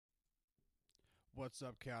What's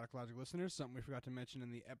up, Chaotic Logic listeners? Something we forgot to mention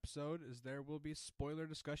in the episode is there will be spoiler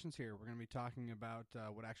discussions here. We're going to be talking about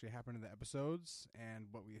what actually happened in the episodes and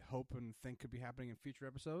what we hope and think could be happening in future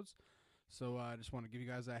episodes. So I just want to give you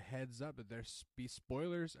guys a heads up that there's be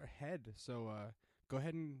spoilers ahead. So go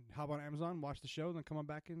ahead and hop on Amazon, watch the show, and then come on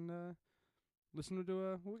back and listen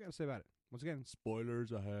to what we got to say about it. Once again,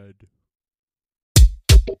 spoilers ahead.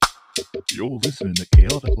 You're listening to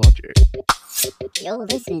Chaotic Logic. You're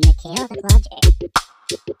listening to Chaotic Logic.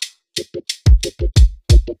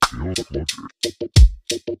 Chaotic Logic.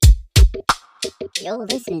 You're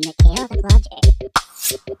listening to Chaotic Logic.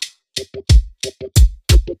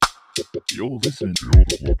 You're listening to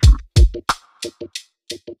Chaotic Logic.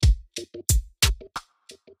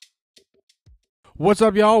 What's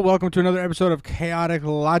up, y'all? Welcome to another episode of Chaotic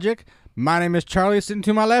Logic. My name is Charlie. Sitting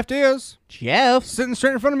to my left is Jeff. Sitting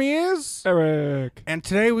straight in front of me is Eric. And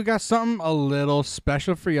today we got something a little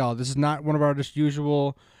special for y'all. This is not one of our just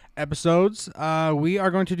usual episodes. We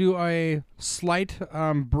are going to do a slight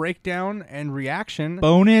breakdown and reaction.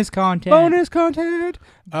 Bonus content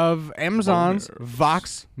Of Amazon's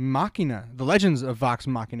Vox Machina, The Legends of Vox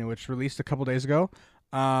Machina, which released a couple days ago.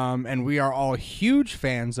 And we are all huge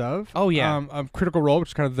fans of. Oh, yeah. Of Critical Role, which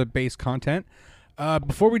is kind of the base content.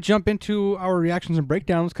 Before we jump into our reactions and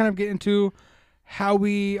breakdowns, let's kind of get into how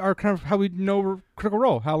we know Critical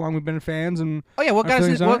Role, how long we've been fans, and what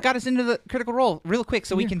got us into the Critical Role real quick,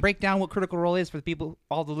 so we can break down what Critical Role is for the people,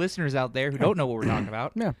 all the listeners out there who don't know what we're talking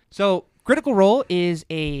about. Yeah. So Critical Role is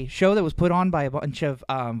a show that was put on by a bunch of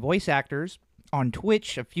voice actors on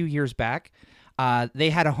Twitch a few years back.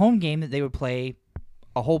 They had a home game that they would play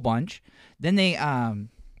a whole bunch. Then they,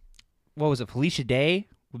 Felicia Day,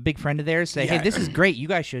 a big friend of theirs, say, hey, this is great. You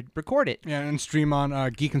guys should record it. Yeah, and stream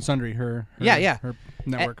on Geek and Sundry, her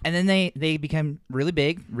network. And then they became really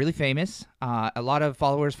big, really famous. A lot of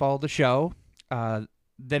followers followed the show.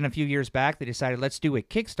 Then a few years back, they decided, let's do a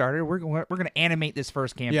Kickstarter. We're going to animate this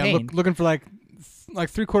first campaign. Yeah, looking for like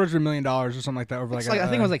 $750,000 or something like that. Over I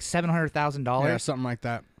think it was like $700,000. Yeah, something like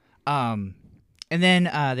that. And then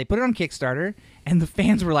they put it on Kickstarter, and the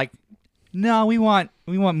fans were like, no, we want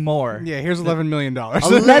more. Yeah, here's $11 million.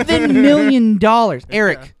 $11 million.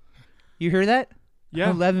 Eric, you hear that?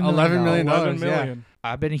 Yeah. $11 million. $11 million.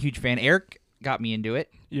 I've been a huge fan. Eric got me into it.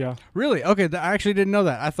 Yeah. Really? Okay, I actually didn't know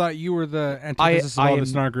that. I thought you were the antithesis of all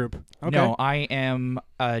this in our group. Okay. No, I am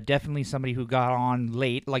definitely somebody who got on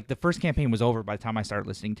late. Like, the first campaign was over by the time I started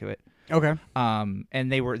listening to it. Okay.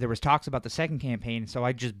 And there was talks about the second campaign, so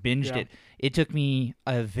I just binged it. It took me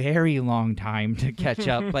a very long time to catch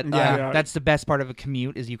up, but that's the best part of a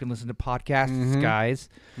commute is you can listen to podcasts, guys.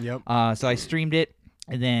 Yep. So I streamed it,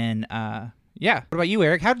 and then What about you,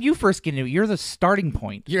 Eric? How did you first get into it? You're the starting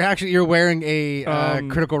point. You're wearing a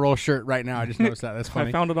Critical Role shirt right now. I just noticed that. That's funny.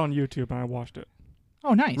 I found it on YouTube and I watched it.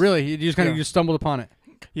 Oh, nice. Really? You just you just stumbled upon it.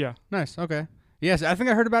 Yeah. Nice. Okay. Yes, I think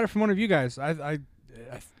I heard about it from one of you guys.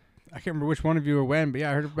 I can't remember which one of you or when, but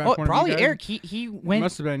yeah, I heard about it from one probably of you guys. Eric. He went.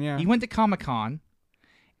 Must have been, yeah. He went to Comic-Con,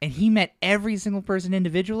 and he met every single person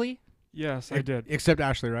individually. Yes, I did. Except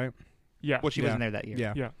Ashley, right? Yeah. Well, she wasn't there that year.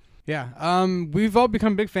 Yeah. Yeah. Yeah. We've all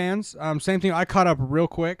become big fans. Same thing. I caught up real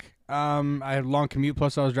quick. I had a long commute,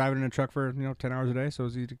 plus I was driving in a truck for 10 hours a day, so it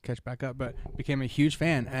was easy to catch back up. But became a huge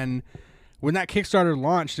fan. And when that Kickstarter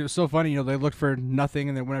launched, it was so funny. They looked for nothing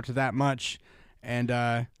and they went up to that much,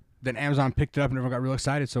 and then Amazon picked it up and everyone got real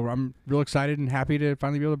excited. So I'm real excited and happy to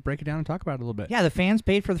finally be able to break it down and talk about it a little bit. Yeah, the fans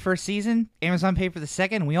paid for the first season. Amazon paid for the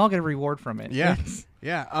second. And we all get a reward from it. Yeah.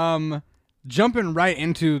 Yeah. Jumping right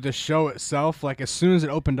into the show itself, like as soon as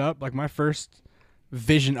it opened up, like my first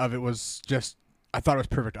vision of it was just, I thought it was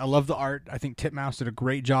perfect. I love the art. I think Titmouse did a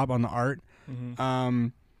great job on the art. Mm-hmm.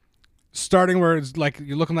 Starting where it's like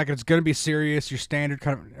you're looking like it's gonna be serious, your standard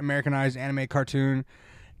kind of Americanized anime cartoon,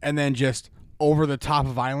 and then just over the top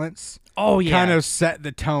violence. Oh yeah, kind of set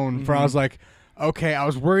the tone for. I was like, okay, I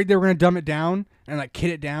was worried they were gonna dumb it down and like kid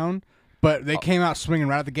it down, but they came out swinging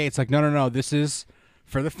right at the gates. Like, no, this is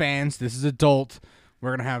for the fans. This is adult.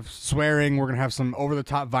 We're gonna have swearing. We're gonna have some over the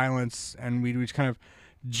top violence, and we just kind of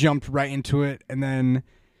jumped right into it. And then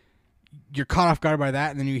you're caught off guard by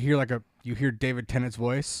that, and then you hear David Tennant's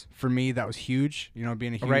voice. For me, that was huge.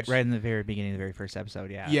 Being a huge right in the very beginning of the very first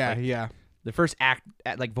episode. Yeah. Yeah. The first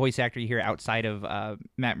voice actor you hear outside of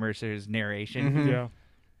Matt Mercer's narration. Mm-hmm.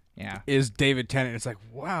 Yeah. Is David Tennant. It's like,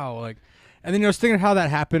 wow. Like, and then I was thinking how that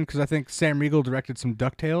happened because I think Sam Riegel directed some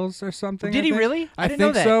DuckTales or something. Did he really? I didn't know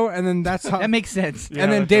think that. so. And then that's how that makes sense. Yeah,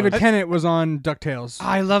 and then David Tennant was on DuckTales.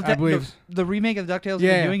 I love that. I believe. The remake of DuckTales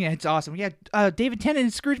they're doing it. It's awesome. Yeah. David Tennant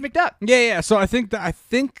and Scrooge McDuck. Yeah. So I think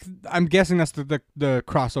I'm guessing that's the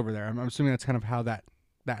crossover there. I'm assuming that's kind of how that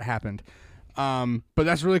happened. But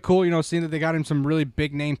that's really cool, seeing that they got him some really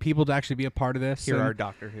big name people to actually be a part of this. Here and- are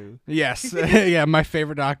Doctor Who. Yes. Yeah, my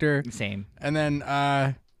favorite Doctor. Same. And then,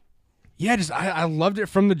 I loved it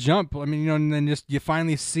from the jump. I mean, and then just you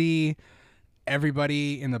finally see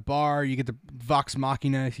everybody in the bar. You get the Vox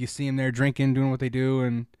Machina. You see them there drinking, doing what they do.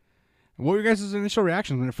 And what were your guys' initial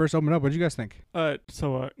reactions when it first opened up? What did you guys think? I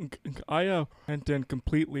went in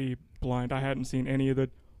completely blind. I hadn't seen any of the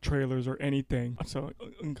trailers or anything, so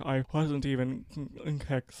I wasn't even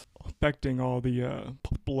expecting all the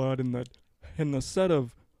blood in the set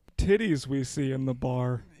of titties we see in the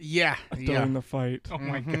bar Yeah. during the fight. Oh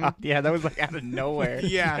my god. Yeah, that was like out of nowhere.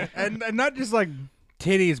 Yeah. And not just like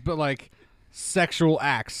titties, but like sexual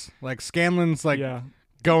acts. Like Scanlan's like Yeah.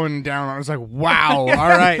 going down. I was like, wow. All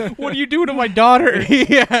right. What are you doing to my daughter?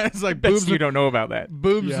 Yeah. It's like boobs, You don't know about that.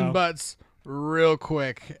 boobs Yeah. and butts real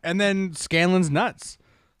quick. And then Scanlan's nuts.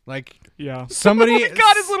 Like Yeah. somebody. Oh my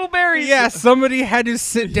god, his little berries. Yeah, somebody had to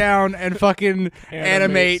sit down and fucking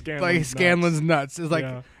animate like Scanlan's Scanlan's nuts. It's like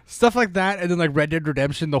Yeah. stuff like that, and then like Red Dead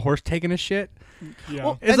Redemption, the horse taking a shit. Yeah.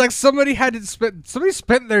 Well, It's like somebody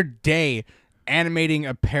spent their day animating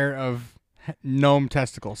a pair of gnome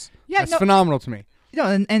testicles. Yeah, That's no- phenomenal to me.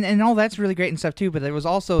 And all that's really great and stuff too, but there was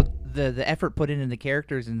also the effort put into the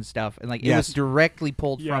characters and stuff, and like it Yes. was directly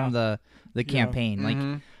pulled Yeah. from the campaign. Mhm.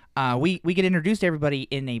 Like we get introduced to everybody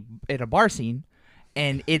in a bar scene,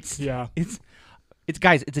 and it's Yeah. it's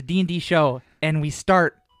guys, it's a D&D show, and we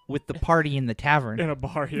start with the party in the tavern. In a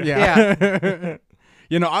bar. Yeah.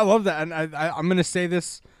 Yeah. I love that, and I'm gonna say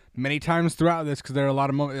this many times throughout this because there are a lot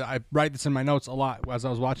of moments. I write this in my notes a lot as I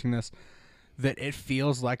was watching this. That it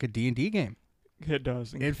feels like a D&D game. It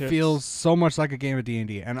does. It feels so much like a game of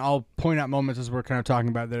D&D, and I'll point out moments as we're kind of talking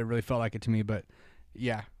about that it really felt like it to me. But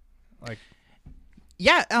yeah, like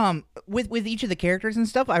Yeah, with each of the characters and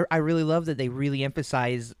stuff, I really love that they really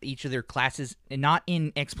emphasize each of their classes, and not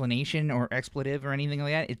in explanation or expletive or anything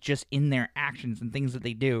like that. It's just in their actions and things that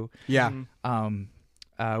they do. yeah,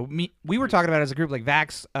 We were talking about it as a group, like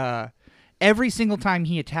Vax. Every single time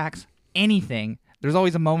he attacks anything, there's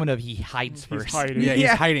always a moment of he hides He's first. hiding. yeah, he's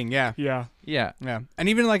hiding, yeah, Yeah. Yeah. and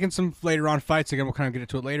even like in some later on fights, again, we'll kind of get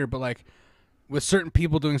into it later, but like with certain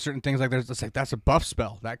people doing certain things, like there's just like that's a buff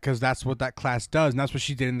spell, because that's what that class does, and that's what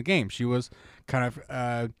she did in the game. She was kind of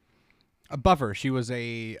a buffer. She was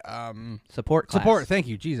a Support class. support. Thank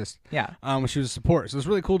you, Jesus. Yeah. When she was a support. So it's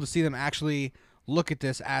really cool to see them actually look at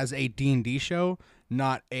this as a D&D show,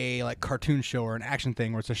 not a like cartoon show or an action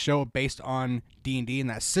thing, where it's a show based on D&D, and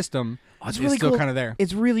that system It's is really still cool. kind of there.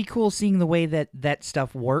 It's really cool seeing the way that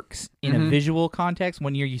stuff works in a visual context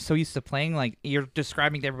when you're so used to playing. Like, you're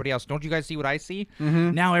describing to everybody else, don't you guys see what I see?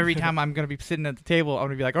 Now every time I'm going to be sitting at the table, I'm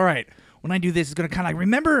going to be like, all right, when I do this, it's going to kind of like,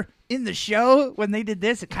 remember in the show when they did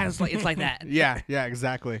this? It kind of it's like that. Yeah,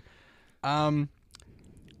 exactly.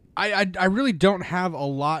 I really don't have a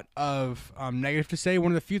lot of negative to say.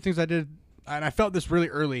 One of the few things I did, and I felt this really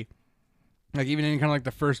early, like even in kind of like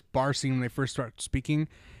the first bar scene when they first start speaking,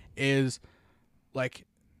 is like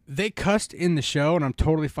they cussed in the show, and I'm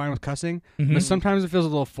totally fine with cussing, but sometimes it feels a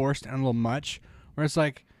little forced and a little much, where it's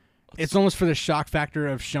like it's almost for the shock factor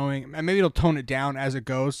of showing, and maybe it'll tone it down as it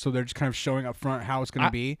goes, so they're just kind of showing up front how it's going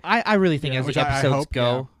to be. I really think as which the I episodes hope,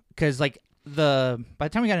 go, because like by the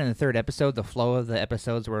time we got in the third episode, the flow of the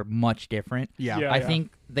episodes were much different. Yeah. Yeah. I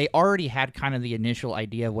think they already had kind of the initial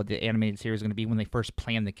idea of what the animated series was going to be when they first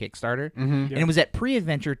planned the Kickstarter. Mm-hmm. And it was that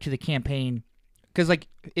pre-adventure to the campaign, because like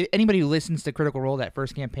anybody who listens to Critical Role, that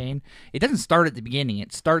first campaign, it doesn't start at the beginning.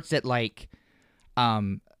 It starts at like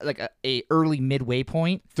a early midway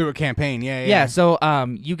point. Through a campaign, yeah. Yeah, so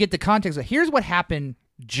you get the context of here's what happened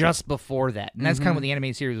just before that. And that's kind of what the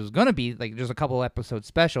animated series was going to be, like just a couple episodes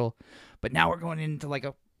special. But now we're going into like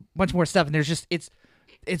a bunch more stuff, and there's just it's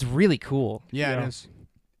really cool. Yeah, Yeah. it is.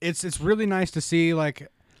 It's really nice to see, like,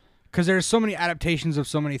 because there's so many adaptations of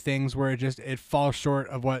so many things where it falls short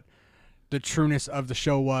of what the trueness of the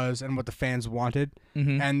show was and what the fans wanted.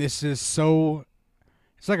 And this is so,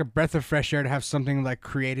 it's like a breath of fresh air to have something like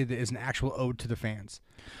created that is an actual ode to the fans.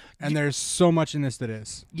 And there's so much in this that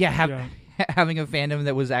is. Yeah, Yeah. having a fandom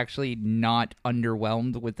that was actually not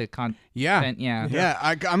underwhelmed with the content. Yeah.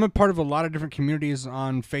 Yeah. I'm a part of a lot of different communities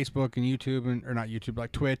on Facebook and YouTube, or not YouTube,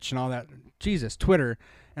 like Twitch and all that. Jesus, Twitter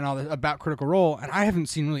and all that about Critical Role, and I haven't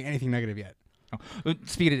seen really anything negative yet.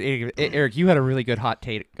 Speaking of Eric, you had a really good hot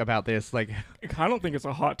take about this. Like, I don't think it's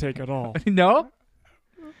a hot take at all. no?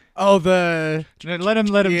 Oh, the Let him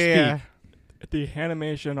yeah. speak. The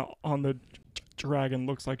animation on the dragon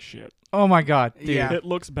looks like shit. Oh my god, dude. Yeah. It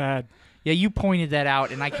looks bad. Yeah, you pointed that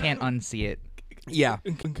out, and I can't unsee it. Yeah.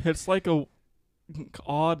 It's like a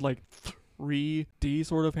odd, like 3D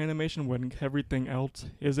sort of animation when everything else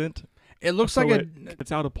isn't. It looks So like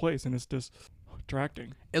it's out of place and it's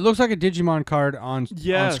distracting. it looks like a Digimon card on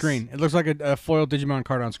Yes. screen. It looks like a foiled Digimon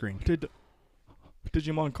card on screen.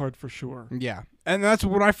 Digimon card for sure. Yeah, and that's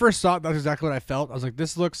when I first saw it. That's exactly what I felt. I was like,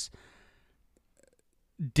 this looks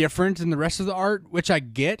different than the rest of the art, which I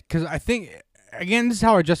get because I think, again, this is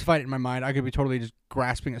how I justified it in my mind. I could be totally just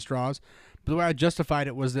grasping at straws, but the way I justified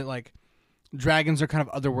it was that like dragons are kind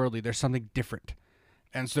of otherworldly. There's something different,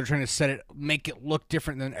 and so they're trying to make it look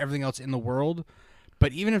different than everything else in the world.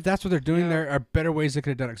 But even if that's what they're doing, there are better ways they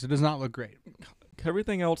could have done it because it does not look great.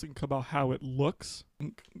 Everything else about how it looks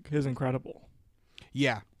is incredible.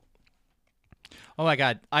 Yeah. Oh my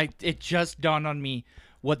god! It just dawned on me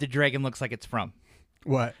what the dragon looks like it's from.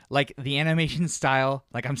 What? Like the animation style.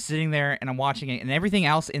 Like I'm sitting there and I'm watching it, and everything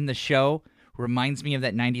else in the show reminds me of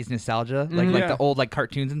that '90s nostalgia, like Yeah. the old like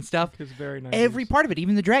cartoons and stuff. It's very nice. Every part of it,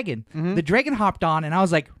 even the dragon. The dragon hopped on, and I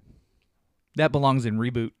was like, "That belongs in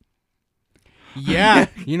Reboot." Yeah.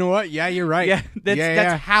 You know what? Yeah, you're right. Yeah, that's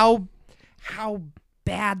yeah. how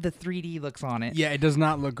bad the 3D looks on it. Yeah, it does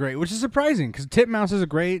not look great, which is surprising because Titmouse is a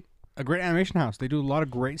great animation house. They do a lot of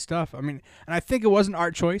great stuff. I mean, and I think it was an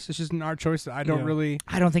art choice. It's just an art choice that I don't really.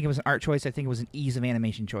 I don't think it was an art choice. I think it was an ease of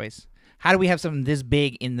animation choice. How do we have something this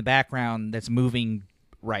big in the background that's moving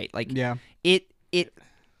right? Like, Yeah. it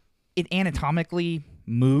anatomically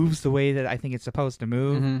moves the way that I think it's supposed to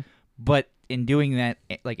move, but in doing that,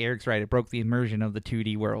 like Eric's right, it broke the immersion of the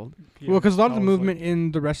 2D world. Well, because a lot of the I was movement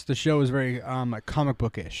in the rest of the show is very like comic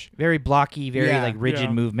bookish. Very blocky, very Yeah. like rigid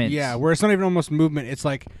Yeah. movements. Yeah, where it's not even almost movement. It's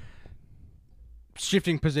like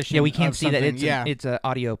shifting position. Yeah, we can't of see that something. it's an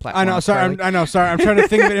audio platform. I know. Sorry. Charlie. I know. Sorry. I'm trying to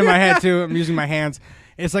think of it in my head too. I'm using my hands.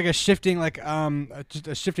 It's like a shifting, like just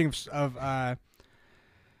a shifting of.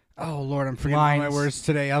 Oh Lord, I'm forgetting all my Lines. words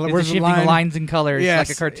today. It's Where's a the shifting line? of lines and colors, Yes,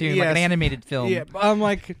 like a cartoon, like yes. an animated film. Yeah, I'm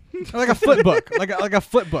like a flip book, like a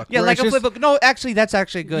flip book. Yeah, where like it's a just- flip book. No, actually, that's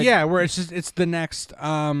actually good. Yeah, where it's the next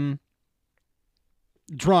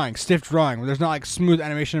drawing, stiff drawing, where there's not like smooth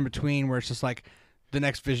animation in between, where it's just like the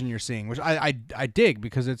next vision you're seeing, which I dig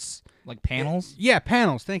because it's Like panels. yeah,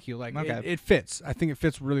 panels. Thank you. Like Okay. it fits. I think it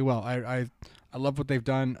fits really well. I love what they've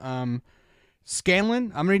done.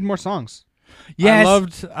 Scanlan, I'm gonna need more songs.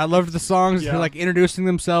 Yes. I loved the songs. Yeah. Like introducing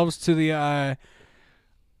themselves to the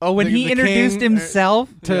Oh, when the he introduced king, himself,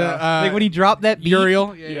 to like when he dropped that beat,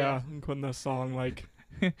 Uriel. Yeah, when the song like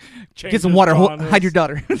get changes some water, genres. hide your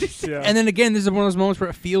daughter. Yeah. And then again, this is one of those moments where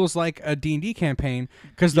it feels like a D&D campaign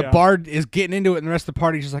because the Yeah. bard is getting into it, and the rest of the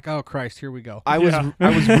party's just like, "Oh Christ, here we go." I was Yeah. I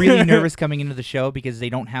was really nervous coming into the show because they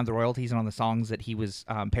don't have the royalties on the songs that he was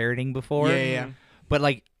parroting before. Yeah. But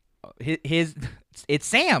like his it's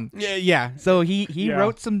Sam. Yeah. So he Yeah.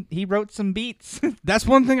 wrote some beats. That's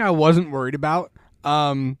one thing I wasn't worried about,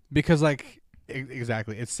 because like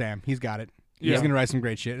exactly, it's Sam. He's got it. Yeah. He's gonna write some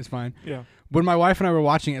great shit. It's fine. Yeah. When my wife and I were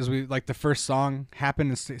watching, as we like the first song happened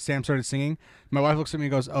and Sam started singing, my wife looks at me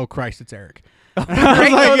and goes, "Oh Christ, it's Eric." Right?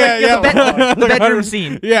 like, yeah, the bedroom Like,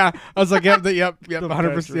 scene. Yeah, I was like, "Yep, yep, The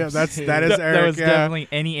 100%. Yeah, bedroom scene. that is That Eric." was yeah. definitely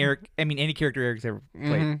any character Eric's ever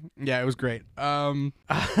played. Mhm. Yeah, it was great.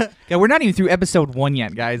 Yeah, we're not even through episode 1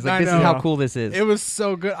 yet, guys. Like I this is know. how cool this is. It was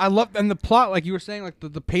so good. I love, and the plot, like you were saying, like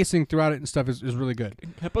the pacing throughout it and stuff is really good.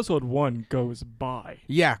 Episode 1 goes by.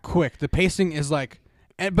 Yeah, quick. The pacing is like,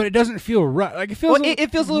 but it doesn't feel rushed. Like it feels. Well,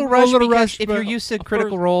 it feels a little rushed because rushed, if you're but- used to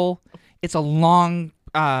Critical Role, it's a long,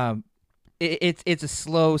 it's a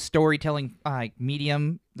slow storytelling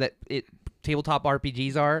medium that tabletop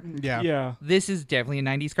RPGs are. Yeah. Yeah. This is definitely a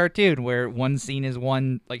 90s cartoon where one scene is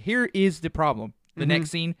one, like, here is the problem. The next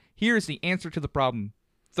scene, here's the answer to the problem.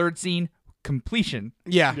 Third scene, completion.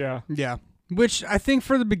 Yeah. Yeah. Yeah. Which I think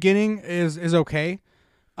for the beginning is okay,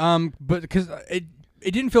 but because it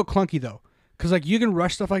didn't feel clunky though, because like you can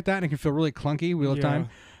rush stuff like that and it can feel really clunky wheel of Yeah. time,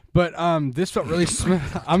 but this felt really.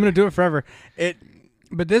 I'm gonna do it forever.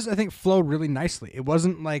 But this I think flowed really nicely. It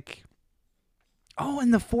wasn't like. Oh,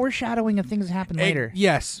 and the foreshadowing of things that happen later.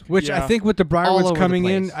 Yes, which I Yeah. think with the All over Briarwoods the coming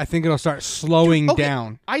in, place. I think it'll start slowing Okay,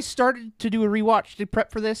 down. I started to do a rewatch to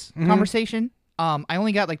prep for this conversation. I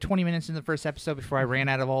only got like 20 minutes in the first episode before I ran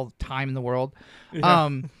out of all the time in the world. Yeah.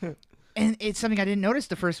 And it's something I didn't notice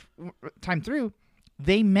the first time through.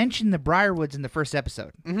 They mentioned the Briarwoods in the first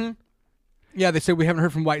episode. Yeah, they said we haven't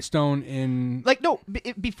heard from Whitestone in. Like, no,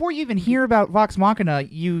 before you even hear about Vox Machina,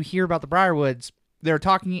 you hear about the Briarwoods. They're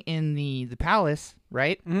talking in the palace,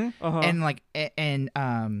 right? Uh-huh. And like,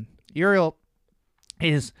 Uriel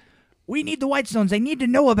is, we need the Whitestones. They need to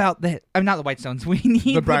know about this. I'm not the Whitestones. We need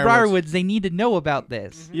the Briarwoods. Briarwoods. They need to know about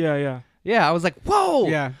this. yeah, yeah. Yeah, I was like, whoa.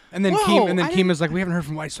 Yeah, and then Whoa, and then I didn't- Kima's like, we haven't heard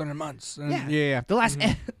from White Sun in months. And yeah. The last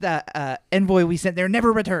envoy we sent there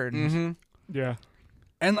never returned. Mm-hmm. Yeah.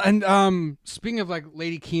 And speaking of like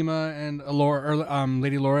Lady Kima and Alora, or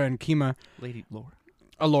Lady Laura and Kima, Lady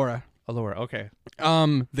Laura. Alora, Okay.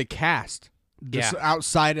 the cast, just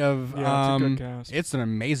outside of Yeah, it's a good cast. it's an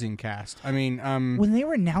amazing cast. I mean, When they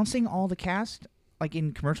were announcing all the cast, like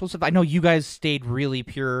in commercial stuff, I know you guys stayed really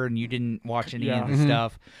pure and you didn't watch any of the Mhm.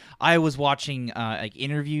 stuff. I was watching like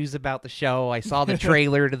interviews about the show. I saw the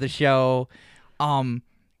trailer to the show.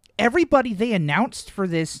 Everybody they announced for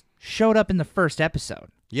this showed up in the first episode.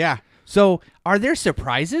 yeah, So, are there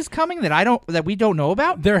surprises coming that we don't know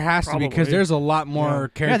about? there has to be because Probably. there's a lot more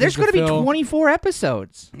characters. Yeah, there's going to be 24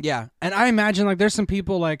 episodes. Yeah, and I imagine like there's some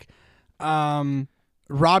people like,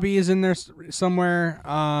 Robbie is in there somewhere.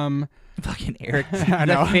 Fucking Eric, I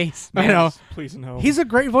know. that face. I know. Please no. He's a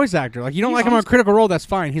great voice actor. Like you don't He's like him on Critical Role, that's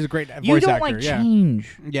fine. He's a great You voice don't actor. like yeah,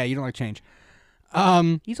 change. yeah, you don't like change.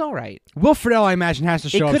 He's all right. Will Friedle, I imagine, has to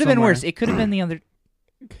show It up could have been somewhere. worse. It could have been the other.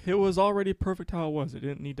 It was already perfect how it was. It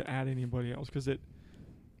didn't need to add anybody else because it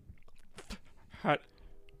had.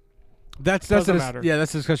 That's Doesn't matter. Yeah,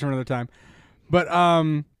 that's a discussion for another time. But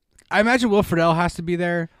I imagine Will Friedle has to be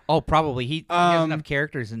there. Oh, probably he has Um, enough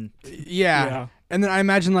characters and Yeah. And then I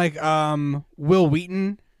imagine like Will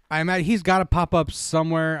Wheaton. I imagine he's got to pop up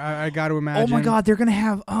somewhere. I got to imagine. oh my God, they're gonna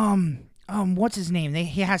have what's his name?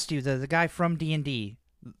 He has to the guy from D&D,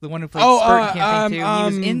 the one who played Spurt in Campaign 2. He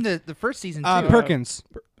was in the first season too. Perkins.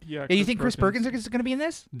 Yeah. Yeah, you think Chris Perkins is gonna be in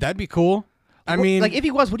this? That'd be cool. I What- mean, like if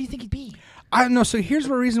he was, what do you think he'd be? I don't know. So here's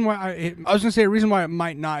the reason why I was gonna say a reason why it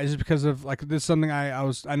might not is because of like this is something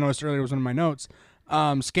I noticed earlier was one of my notes.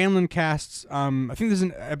 Scanlan casts. I think this is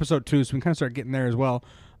in episode 2, so we can kind of start getting there as well.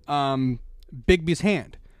 Bigby's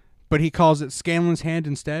hand, but he calls it Scanlan's hand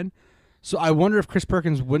instead. So I wonder if Chris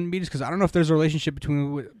Perkins wouldn't be just because I don't know if there's a relationship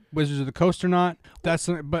between Wizards of the Coast or not. That's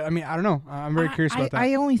but I mean I don't know. I'm very curious about that.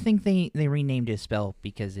 I only think they renamed his spell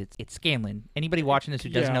because it's Scanlan. Anybody watching this who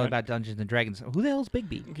doesn't know about Dungeons and Dragons, who the hell's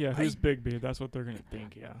Bigby? Yeah, who's Bigby? That's what they're gonna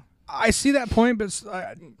think. Yeah. I see that point, but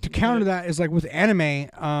to counter that is like with anime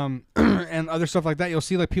and other stuff like that, you'll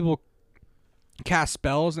see like people cast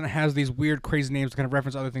spells and it has these weird, crazy names to kind of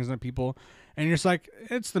reference other things than people, and you're just like,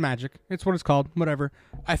 it's the magic, it's what it's called, whatever.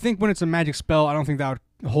 I think when it's a magic spell, I don't think that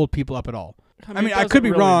would hold people up at all. I mean, it I could be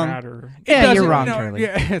doesn't really wrong. matter. Yeah, Doesn't- you're wrong, no, Charlie.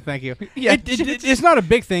 Yeah, thank you. Yeah, It's not a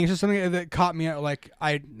big thing. It's just something that caught me. Like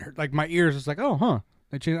like my ears was like, oh, huh.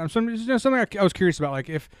 I'm something I was curious about, like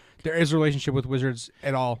if there is a relationship with Wizards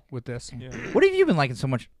at all with this. Yeah. What have you been liking so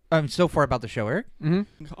much so far about the show, Eric?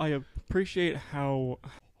 Mm-hmm. I appreciate how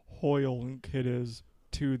loyal Kid is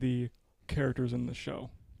to the characters in the show.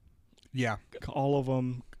 Yeah. All of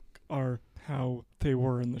them are how they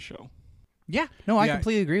were in the show. Yeah, no, I Yeah.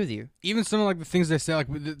 completely agree with you. Even some of like the things they say, like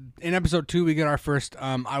in episode 2, we get our first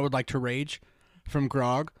 "I would like to rage" from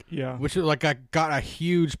Grog, Yeah. which like got a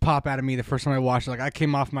huge pop out of me the first time I watched it. Like I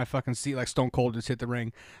came off my fucking seat like Stone Cold just hit the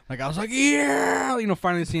ring. Like I was like, yeah,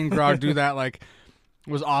 finally seeing Grog do that like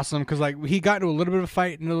was awesome because like he got into a little bit of a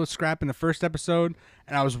fight, a little scrap in the first episode,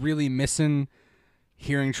 and I was really missing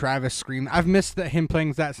hearing Travis scream. I've missed him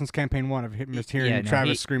playing that since campaign 1. I've missed hearing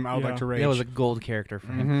Travis scream, "I would like to rage." That was a gold character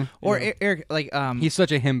for him. Mm-hmm. Or Yeah. Eric, like He's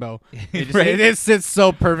such a himbo. Right. It sits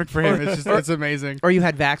so perfect for him. It's just it's amazing. or you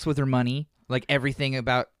had Vax with her money, like everything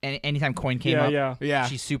about anytime coin came up. Yeah. Yeah.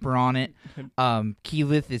 She's super on it.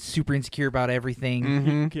 Keyleth is super insecure about everything.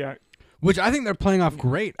 Mm-hmm. Yeah. Which I think they're playing off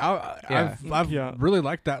great. I've Yeah. really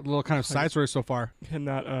liked that little kind of side story so far. In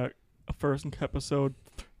that first episode,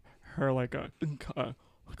 her like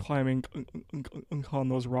climbing on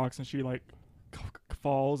those rocks, and she like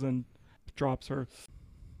falls and drops her.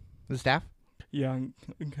 The staff. Yeah,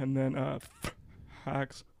 and then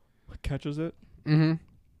Hax catches it. Mm-hmm.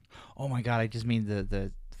 Oh my god! I just mean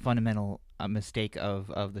the fundamental mistake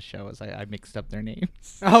of the show is I mixed up their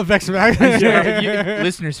names. Oh, Vex back.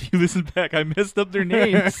 Listeners, if you listen back, I messed up their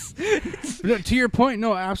names. No, to your point,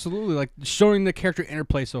 no, absolutely. Like showing the character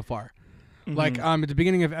interplay so far. Like at the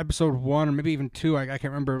beginning of episode 1 or maybe even 2, I can't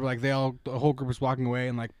remember. Like the whole group was walking away,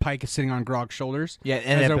 and like Pike is sitting on Grog's shoulders. Yeah, as in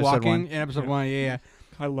they're episode walking 1. in episode 1. Yeah.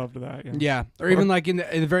 I loved that. Yeah. Yeah, or even like in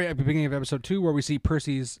the very beginning of episode 2 where we see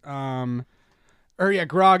Percy's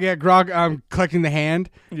Grog collecting the hand.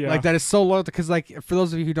 Yeah. Like that is so low because like for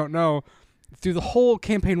those of you who don't know, through the whole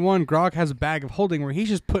campaign 1, Grog has a bag of holding where he's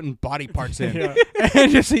just putting body parts in. Yeah.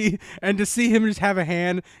 and to see him just have a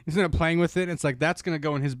hand, he's gonna playing with it. It's like that's gonna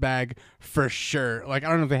go in his bag for sure. Like I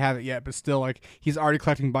don't know if they have it yet, but still, like he's already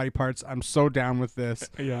collecting body parts. I'm so down with this.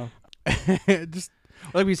 Yeah. Just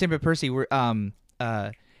Like we were saying about Percy, we're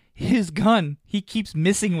his gun, he keeps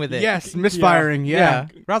missing with it. Yes, misfiring. Yeah.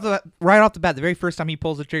 Right off the bat, the very first time he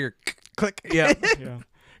pulls the trigger, Click. Yeah. Yeah.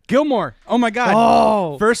 Gilmore. Oh my God.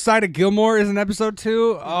 oh, First sight of Gilmore is in episode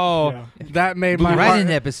 2. Oh, Yeah. that made my right heart.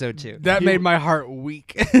 into episode 2. That made my heart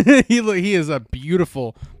weak. He is a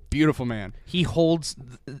beautiful, beautiful man. He holds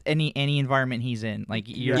any environment he's in. Like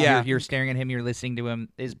Yeah. you're staring at him, you're listening to him.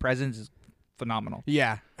 His presence is phenomenal.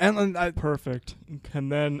 Yeah, and Perfect.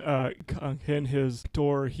 And then in his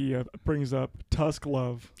door, he brings up Tusk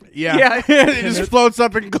Love. yeah, it just floats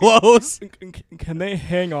up and glows. Can they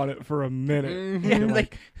hang on it for a minute? Mhm. Yeah, You're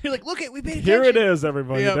you're like, look at we paid attention. here it is,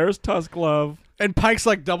 everybody. Yep. There's Tusk Love. And Pike's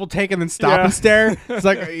like double take and then stop Yeah. and stare. It's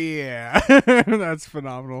like, yeah, that's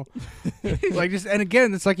phenomenal. Like just, and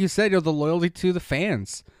again, it's like you said, the loyalty to the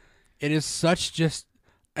fans. It is such just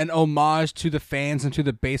an homage to the fans and to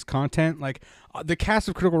the base content. Like the cast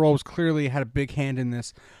of Critical Role was clearly had a big hand in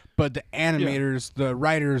this, but the animators, the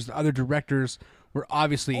writers, the other directors were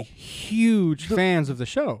obviously huge fans of the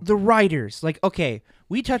show. The writers, like, okay,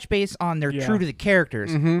 we touch base on they're Yeah. true to the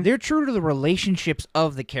characters. Mhm. They're true to the relationships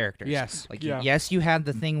of the characters. Yes. Like, Yeah. yes, you had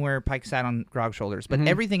the thing where Pike sat on Grog's shoulders, but Mhm.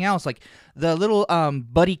 everything else, like the little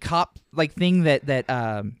buddy cop like thing that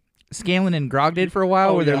Scanlan and Grog did for a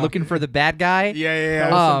while, Oh, where they're yeah. looking for the bad guy. Yeah, yeah, That yeah.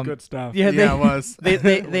 was some Um, good stuff. Yeah, Yeah, it was.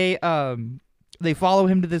 They follow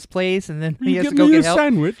him to this place, and then he has to Get go me get a help.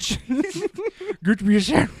 sandwich. Get me a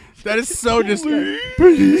sandwich. That is so just. I'm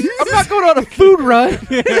not going on a food run.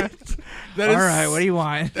 That All is, right, what do you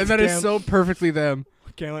want? And that is so perfectly them.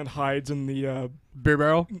 Galen hides in the Beer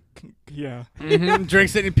barrel. yeah. Mm-hmm.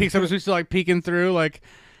 Drinks it and peeks up. He's still like peeking through. Like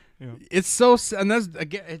Yeah. it's so. And that's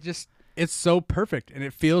again. It's so perfect, and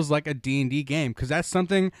it feels like a D&D game because that's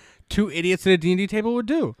something two idiots at a D&D table would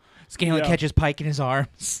do. Scanlan Yeah. catches Pike in his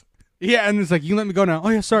arms. Yeah, and it's like, you let me go now. Oh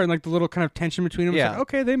yeah, sorry. And like the little kind of tension between them. It's Yeah. like,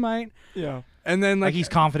 okay, they might. Yeah. And then Like he's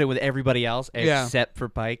confident with everybody else Yeah. except for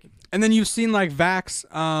Pike. And then you've seen like Vax,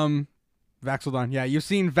 hold on. Yeah, you've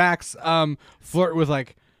seen Vax flirt with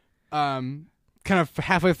like kind of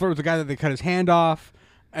halfway flirt with the guy that they cut his hand off.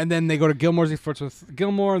 And then they go to Gilmore's, he flirts with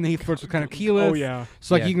Gilmore, and then he flirts with kind of Keyleth. Oh yeah.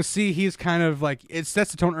 So like Yeah. you can see he's kind of like, it sets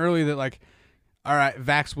the tone early that like, all right,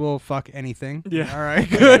 Vax will fuck anything. Yeah. All right,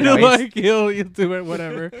 good. Yeah, no, Like he'll do it,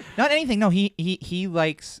 whatever. Not anything. No, he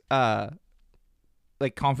likes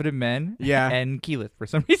like confident men. Yeah. And Keyleth for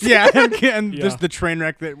some reason. Yeah, and Yeah. just the train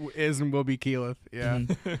wreck that is and will be Keyleth. Yeah.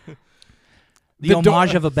 Mhm. The The do-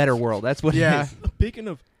 homage of a better world. That's what Yeah. it is. Speaking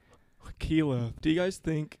of Keela, do you guys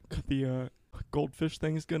think the goldfish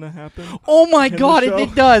thing is gonna happen? Oh my In the god, if show?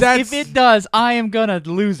 it does, That's- if it does, I am gonna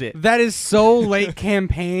lose it. That is so late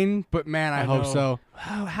campaign, but man, I I hope know. so.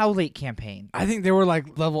 How late campaign? I think they were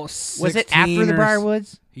like level 16. Was it after the or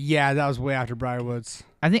Briarwoods? Yeah, that was way after Briarwoods.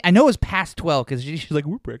 I know it was past 12 because she's like,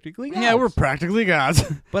 we're practically gods. Yeah, we're practically gods.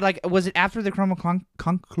 But like, was it after the Chroma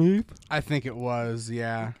Conclave? I think it was,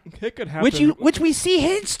 yeah. It could happen. Which we see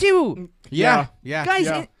hints to. Yeah. Guys,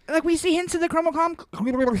 Yeah. like we see hints of the Chroma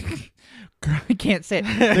I can't say it.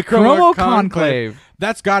 The Chroma Chroma Conclave. Conclave.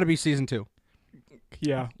 That's got to be season 2.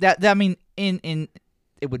 Yeah. That I mean, in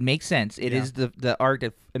it would make sense. It is Yeah. the arc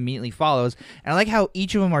that immediately follows, and I like how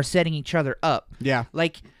each of them are setting each other up. Yeah.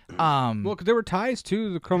 Like, Well, 'cause there were ties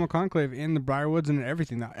to the Chroma Conclave in the Briarwoods and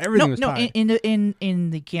everything. Now everything was no, tied. in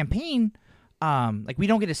the campaign, like we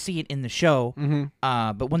don't get to see it in the show.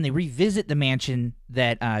 Mm-hmm. But when they revisit the mansion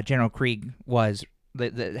that General Krieg was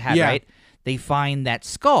that had, Yeah. right, they find that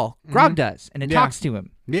skull. Grog does, and it Yeah. talks to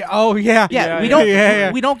him. Yeah. Oh, yeah. Yeah, we yeah. don't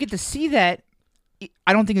Yeah. we don't get to see that.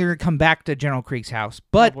 I don't think they're gonna come back to General Krieg's house.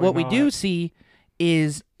 But Probably what we do not. see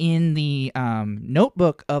is in the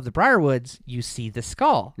notebook of the Briarwoods, you see the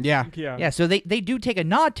skull. Yeah. Yeah. Yeah, so they do take a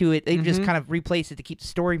nod to it. They just Mhm. kind of replace it to keep the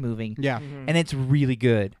story moving, Yeah. Mhm. and it's really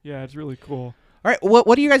good. Yeah, it's really cool. All right,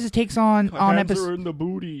 what are you guys' takes on Hands episode? are in the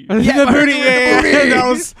booty. Yeah, the booty. the Yeah,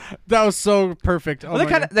 booty. that was so perfect. Well,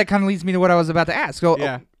 that kind of leads me to what I was about to ask. So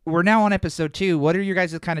Yeah. we're now on episode 2. What are your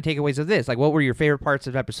guys' kind of takeaways of this? Like, what were your favorite parts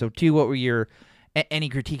of episode 2? What were your any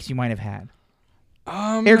critiques you might have had?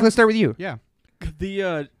 Eric, let's start with you. Yeah.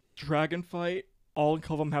 The dragon fight, all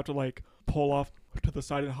of them have to like pull off to the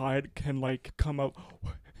side and hide. Can like come up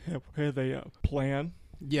with a plan.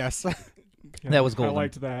 Yes. Yeah, That was golden. I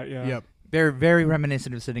liked that. Yeah. Yep. They're very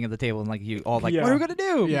reminiscent of sitting at the table and like you all like, Yeah. what are we gonna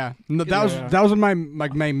do? Yeah. No, Yeah. that was my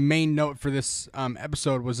my main note for this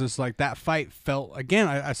episode was this, like, that fight felt, again,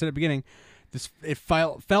 I said at the beginning, it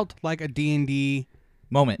felt like a D&D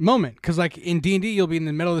Moment. moment, because like in D&D you'll be in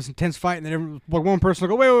the middle of this intense fight and then one person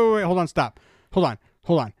will go, wait, hold on, stop, hold on,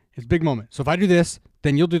 it's a big moment. So if I do this,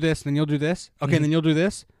 then you'll do this, then you'll do this, okay, and then you'll do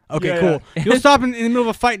this, Okay, Yeah, cool. yeah. You'll stop in the middle of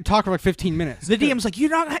a fight and talk for like 15 minutes. The DM's like, you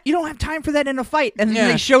don't have time for that in a fight, and then Yeah.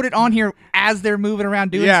 they showed it on here as they're moving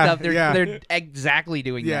around doing Yeah, stuff. They're yeah. they're exactly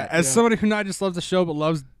doing Yeah, that. as somebody who not just loves the show but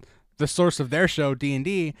loves the source of their show,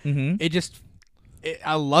 D&D,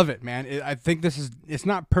 I love it, man. I think it's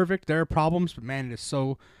not perfect. There are problems, but man, it is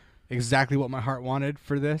so exactly what my heart wanted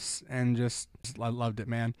for this, and just I loved it,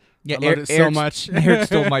 man. Yeah, I loved it so much. Eric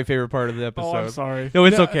stole my favorite part of the episode. Oh, I'm sorry. No,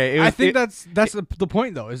 it's okay. I think that's the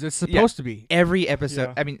point, though. Is it's supposed to be? Every episode.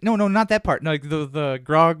 Yeah. I mean, no, not that part. No, like the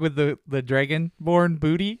grog with the dragonborn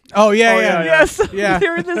booty. Oh yeah, Oh, yeah, yeah, Yes, Yeah.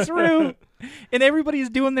 they're in this room, and everybody's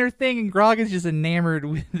doing their thing, and Grog is just enamored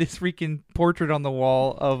with this freaking portrait on the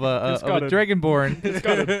wall of a dragonborn. It's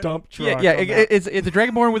got a dump truck. Yeah, on that. it's a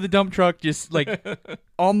dragonborn with a dump truck just like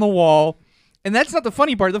on the wall. And that's not the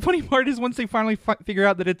funny part. The funny part is once they finally figure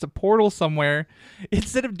out that it's a portal somewhere,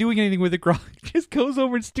 instead of doing anything with it, Grog just goes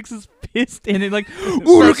over and sticks his fist in it like, ooh,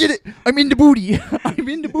 look at it. I'm in the booty. I'm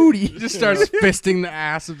in the booty. Just starts fisting the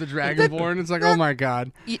ass of the dragonborn. It's like, oh my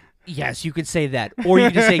god. Yes, you could say that. Or you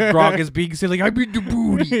could just say Grog is being silly. I'm in the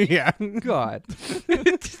booty. Yeah, God.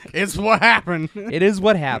 it's what happened. It is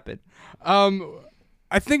what happened.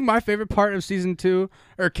 I think my favorite part of season 2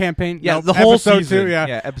 or campaign, Yeah, no, the whole episode season. 2,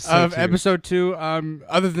 Yeah, episode of 2. episode 2.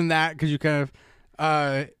 Other than that, because you kind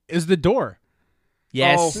of is the door.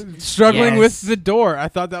 Yes. Struggling Yes. with the door. I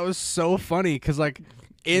thought that was so funny because like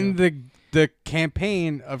in the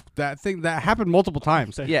campaign of that thing that happened multiple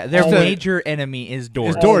times. Yeah, their Always- major enemy is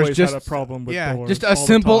doors. Is doors. Always just- had a problem with doors. Just all a the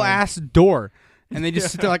simple time. ass door. And they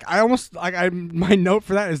just sit there like my note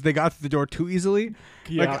for that is they got through the door too easily.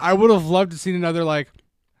 Yeah. Like I would have loved to see another like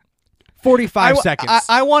 45 seconds.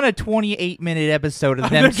 I want a 28-minute episode of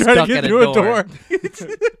them They're trying stuck to get at a through door.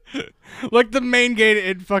 Like the main gate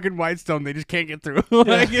in fucking Whitestone, they just can't get through.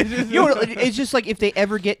 Like, it's just, You know, it's just like if they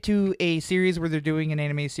ever get to a series where they're doing an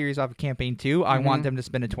anime series off of Campaign 2, I want them to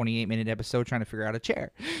spend a 28-minute episode trying to figure out a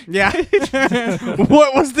chair. yeah.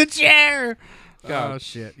 What was the chair? God. Oh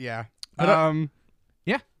shit. Yeah.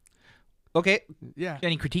 Okay, Yeah.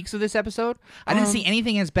 any critiques of this episode? I didn't see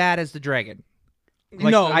anything as bad as the dragon.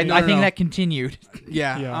 Like, No, I think that continued.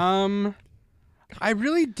 Yeah. Yeah. I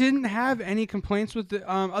really didn't have any complaints with the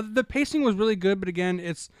the pacing was really good, but again,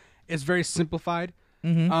 it's very simplified.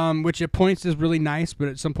 Which at points is really nice, but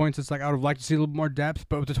at some points it's like I would have liked to see a little more depth.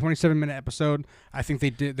 But with the 27-minute episode, I think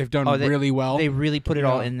they've done really well. They really put it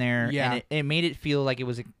all in there, Yeah. and it made it feel like it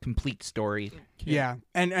was a complete story. Yeah,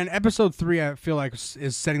 and episode 3 I feel like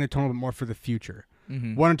is setting the tone a little bit more for the future.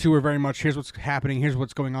 Mm-hmm. 1 and 2 were very much here's what's happening, here's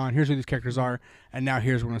what's going on, here's who these characters are, and now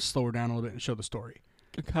we're going to slow her down a little bit and show the story.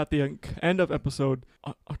 At the end of episode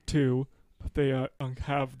 2, they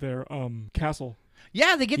have their castle.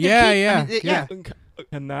 Yeah, they get the Yeah, key. yeah.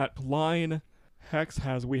 And that line Hex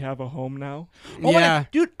has, "We have a home now." Oh, Yeah.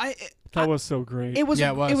 dude, That was so great. it was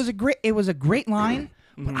Yeah, it was a great line.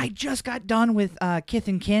 But Mhm. I just got done with Kith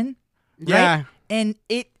and Kin. Right? Yeah. And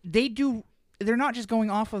they're not just going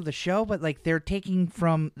off of the show, but like they're taking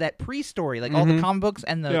from that pre-story, like all the comic books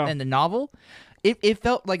and the novel. It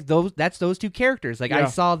felt like those two characters. Like I Yeah.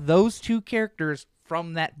 saw those two characters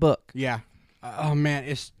from that book. Yeah. Oh man,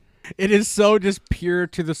 it is so just pure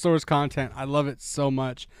to the source content. I love it so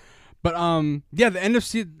much. But yeah, the end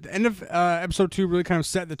of episode 2 really kind of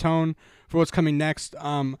set the tone for what's coming next.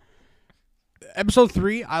 Episode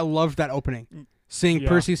 3, I loved that opening. Seeing Yeah.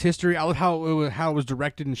 Percy's history, I love how it was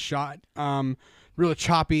directed and shot. Really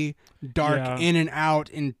choppy, dark, Yeah. in and out,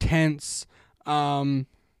 intense.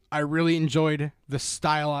 I really enjoyed the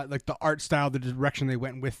style, like the art style, the direction they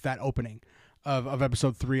went with that opening of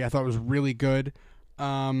episode 3. I thought it was really good.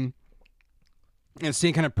 And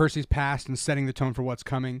seeing kind of Percy's past and setting the tone for what's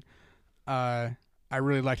coming. I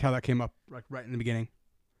really liked how that came up like right in the beginning.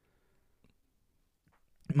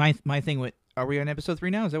 My thing with are we on episode 3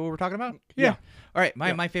 now? Is that what we're talking about? Yeah. All right.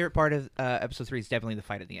 My favorite part of episode 3 is definitely the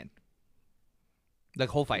fight at the end. The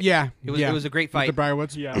whole fight. Yeah. It was a great With fight. the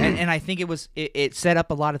Briarwoods. Yeah. and I think it set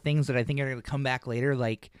up a lot of things that I think are going to come back later.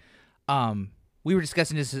 Like, we were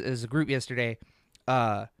discussing this as a group yesterday.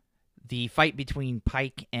 The fight between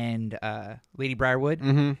Pike and Lady Briarwood.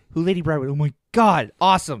 Mm-hmm. Who Lady Briarwood? Oh my God,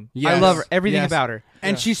 awesome! I Yes. love her. Everything Yes. about her.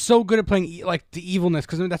 And she's so good at playing like the evilness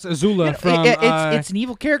because that's Azula You know, from. it's an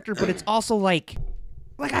evil character, but it's also like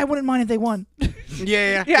I wouldn't mind if they won.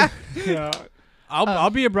 yeah. Yeah. Yeah. I'll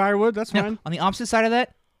be a Briarwood. That's Now, fine. on the opposite side of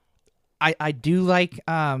that, I do like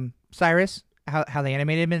Cyrus, how they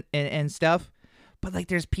animated him and stuff, but like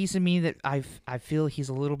there's a piece of me that I feel he's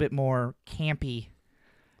a little bit more campy,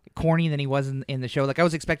 corny than he was in the show. Like I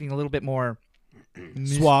was expecting a little bit more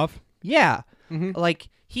Suave. Yeah, Mhm. like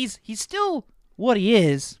he's still what he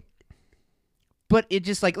is, but it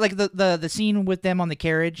just like the scene with them on the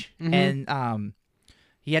carriage Mhm. and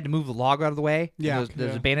he had to move the log out of the way. Yeah.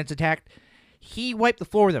 Those bandits attacked. He wiped the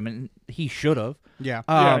floor with them, and he should have. Yeah.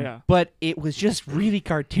 Yeah. But it was just really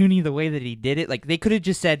cartoony the way that he did it. Like they could have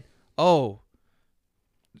just said, "Oh,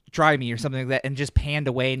 try me" or something like that, and just panned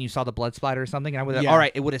away, and you saw the blood splatter or something, and I would have, Yeah. all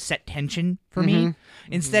right, it would have set tension for me. Mhm.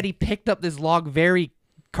 Instead, he picked up this log very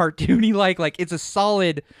cartoony, like it's a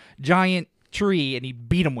solid giant tree, and he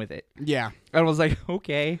beat him with it. Yeah. I was like,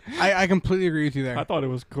 okay. I completely agree with you there. I thought it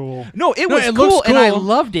was cool. No, it No, was it cool, looks and I cool.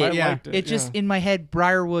 loved it. I Yeah. liked it. It just in my head,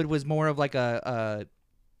 Briarwood was more of like a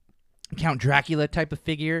Count Dracula type of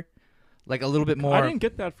figure, like a little bit more I didn't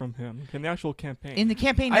get that from him in the actual campaign. in the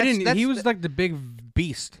campaign. I that's- didn't. that's He was the- like the big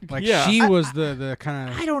beast. Like Yeah. she was the kind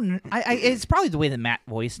of. I don't. I. It's probably the way that Matt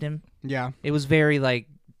voiced him. Yeah. It was very like.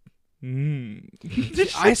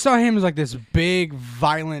 I saw him as like this big,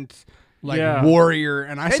 violent, like Yeah. warrior,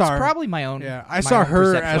 and I It's saw her. probably my own. Yeah, I my saw own her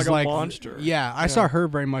perception. as Like a like monster. Yeah, I saw her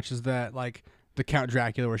very much as that like the Count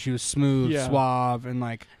Dracula, where she was smooth, Yeah. suave, and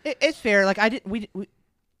like It's fair. Like I did.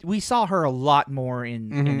 We saw her a lot more in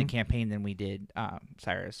the Mhm. campaign than we did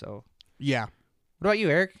Cyrus. So yeah, what about you,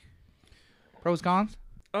 Eric? Pros cons?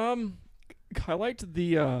 I liked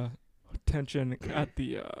the tension at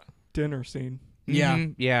the dinner scene. Yeah.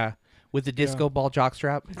 Yeah. With the disco ball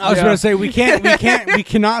jockstrap. I was Yeah. going to say we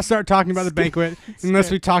cannot start talking about the banquet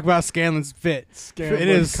unless we talk about Scanlan's fit. Scanlan It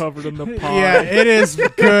is covered in the pot. Yeah, it is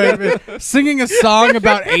good. Singing a song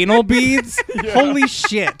about anal beads. Holy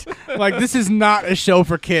shit! Like this is not a show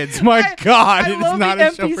for kids. My God, I it is love not the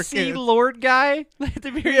a show for NPC kids. Lord guy. At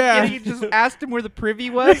the very Yeah. beginning, he just asked him where the privy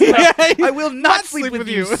was. Yeah, I will not sleep with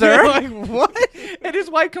you, sir. like what? And his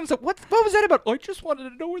wife comes up. What was that about? Oh, I just wanted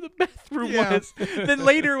to know where the bathroom Yeah. was. Then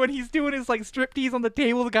later, when he's doing his like striptease on the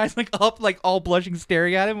table, the guy's like up, like all blushing,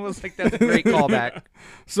 staring at him. I was like, that's a great callback.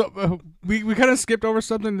 So we kind of skipped over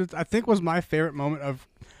something that I think was my favorite moment of.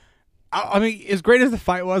 I mean, as great as the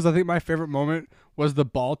fight was, I think my favorite moment was the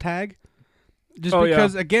ball tag. Just Oh, yeah.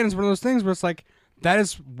 because, again, it's one of those things where it's like that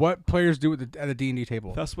is what players do at the D&D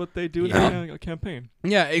table. That's what they do Yeah. in the campaign.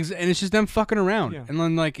 Yeah, and it's just them fucking around, Yeah. and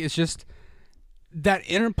then like it's just that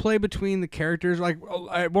interplay between the characters. Like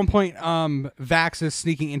at one point, Vax is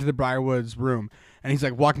sneaking into the Briarwood's room, and he's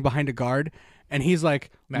like walking behind a guard, and he's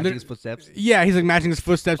like Matching his footsteps. Yeah, he's like matching his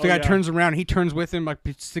footsteps. The Oh, guy yeah. turns around, and he turns with him, like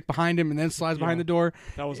stick behind him, and then slides behind Yeah. the door.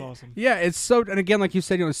 That was awesome. Yeah, it's so. And again, like you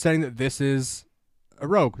said, it's setting that this is a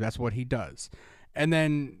rogue. That's what he does, and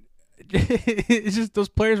then. It's just those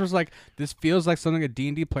players was like, this feels like something a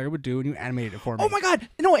D&D player would do, and you animated it for me. Oh my god!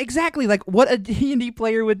 No, exactly. Like what a D&D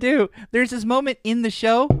player would do. There's this moment in the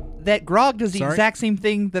show that Grog does the Sorry? exact same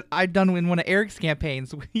thing that I've done in one of Eric's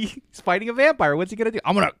campaigns. He's fighting a vampire. What's he gonna do?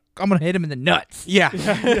 I'm gonna hit him in the nuts. Yeah.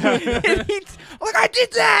 And he's like, I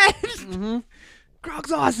did that. Mm-hmm.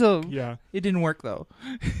 Grog's awesome. Yeah. It didn't work though.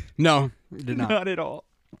 No, it did not. Not at all.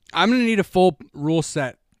 I'm gonna need a full rule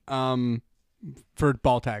set for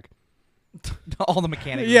ball tag. All the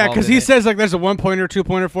mechanics. Yeah, involved because in he it. says like there's a 1-pointer,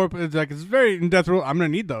 2-pointer, 4. It's like it's very in-depth rule. I'm gonna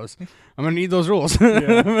need those. I'm gonna need those rules. I'm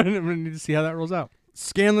gonna need to see how that rolls out.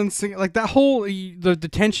 Scanlan sing like that whole the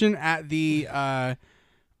tension at the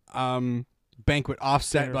banquet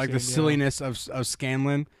offset Dinner like the scene, yeah. silliness of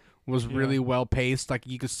Scanlan was really well paced. Like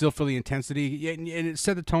you could still feel the intensity. Yeah, and it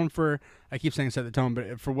set the tone for. I keep saying set the tone,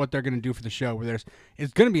 but for what they're gonna do for the show, where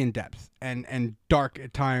it's gonna be in depth and dark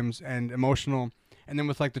at times and emotional. And then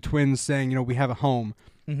with like the twins saying, we have a home,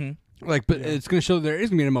 like, but it's going to show that there is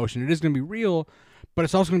going to be an emotion. It is going to be real, but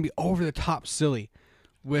it's also going to be over the top silly,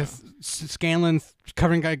 with Scanlan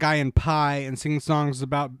covering a guy in pie and singing songs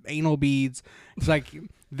about anal beads. It's like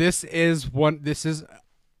this is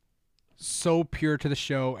so pure to the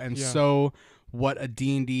show and so what a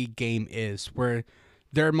D&D game is. Where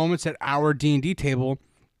there are moments at our D&D table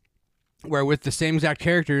where with the same exact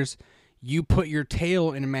characters. You put your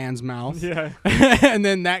tail in a man's mouth, Yeah. and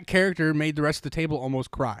then that character made the rest of the table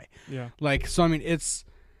almost cry. Yeah. Like, so I mean, it's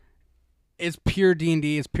pure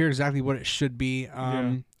D&D. It's pure exactly what it should be.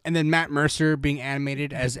 And then Matt Mercer being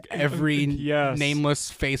animated as every Yes.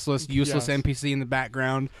 nameless, faceless, useless Yes. NPC in the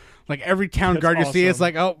background. Like every town That's guard you see, it's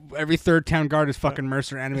awesome. like, oh, every third town guard is fucking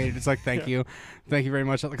Mercer animated. It's like, thank you very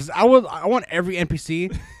much. Because I want every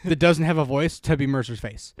NPC that doesn't have a voice to be Mercer's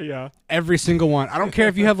face. Yeah. Every single one. I don't care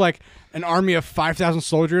if you have like an army of 5,000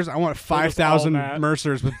 soldiers. I want 5,000 Matt.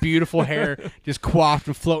 Mercers with beautiful hair just coiffed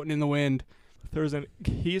and floating in the wind.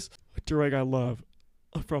 He's a drag I love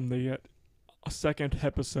from the second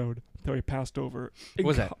episode that we passed over. What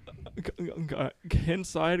was that?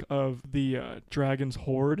 Inside of the dragon's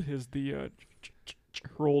horde is the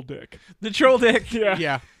troll dick. The troll dick. Yeah.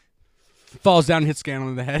 Yeah. Falls down and hits Scanlan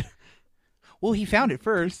in the head. Well, he found it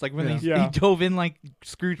first, like when Yeah. he dove in like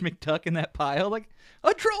Scrooge McDuck in that pile, like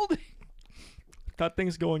a troll. That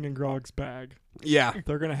thing's going in Grog's bag. Yeah,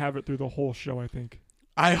 They're gonna have it through the whole show, I think.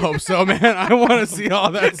 I hope so, man. I want to see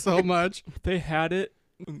all that so much. They had it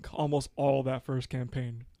in almost all that first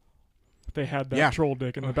campaign. They had that Yeah. troll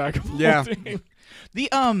dick in the back of the Yeah. whole thing. The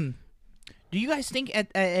do you guys think at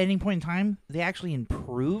any point in time they actually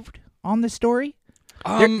improved on the story?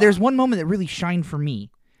 There's one moment that really shined for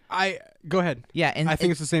me. I go ahead. Yeah, and I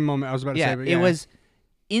think it's the same moment I was about to yeah, say. But yeah, it was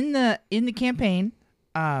in the campaign.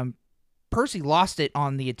 Percy lost it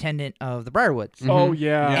on the attendant of the Briarwoods. Oh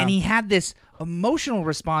yeah. Yeah. And he had this emotional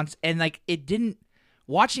response, and like it didn't.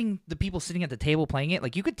 Watching the people sitting at the table playing it,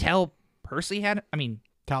 like you could tell Percy had. I mean,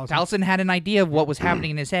 Taliesin had an idea of what was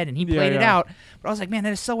happening in his head, and he played it yeah. out. But I was like, man,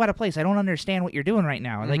 that is so out of place. I don't understand what you're doing right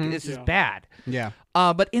now. Like this is Yeah. bad. Yeah.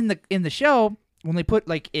 But in the show, when they put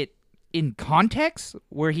like it in context,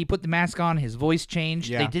 where he put the mask on, his voice changed.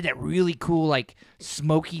 Yeah. They did that really cool like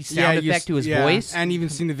smoky sound effect to his voice. and even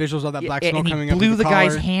seen the visuals of that black Yeah, smoke and he coming up. blew in the guy's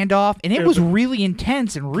collar. hand off, and it was really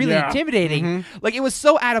intense and really Yeah. intimidating. Like it was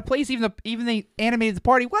so out of place. Even they animated the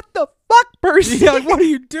party. What the fuck, Percy? Yeah, like, what are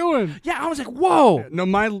you doing? Yeah, I was like, whoa. No,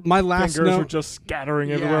 my last Fingers were note. just scattering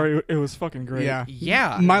Yeah. everywhere. It was fucking great. Yeah.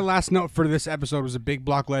 Yeah. My last note for this episode was a big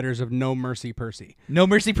block letters of "No Mercy, Percy," No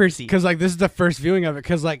mercy, Percy. because like this is the first viewing of it.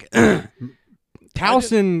 Because like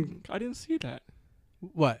Taliesin, I didn't see that.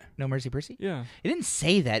 what? No mercy, Percy. Yeah. It didn't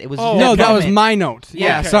say that. It was Oh, No, that was comment. my note.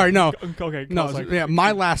 Yeah, Okay. sorry, no. Okay. No, I was like, yeah.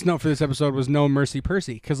 My last note for this episode was "No Mercy,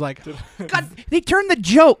 Percy," because like, God, they turned the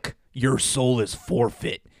joke. Your soul is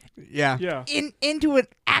forfeit yeah, Yeah. into an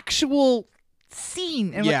actual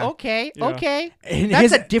scene. And Yeah. like, okay, Yeah. okay, And that's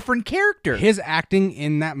his- a different character. his acting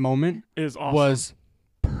in that moment Is awesome. was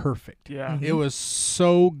perfect. Yeah. It was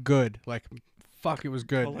so good. Like, fuck, it was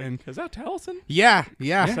good. Oh, like, And is that Taliesin? yeah,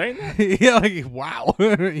 yeah, Saying that? yeah. Like, wow,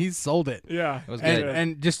 he sold it. Yeah. was And, good.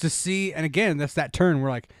 and just to see, and again, that's that turn. We're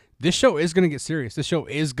like, this show is gonna get serious. This show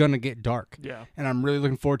is gonna get dark. Yeah. And I'm really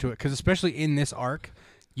looking forward to it because especially in this arc,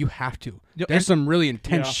 you have to. Yo, There's and- some really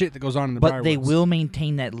intense Yeah. shit that goes on in the But they Briarwoods. will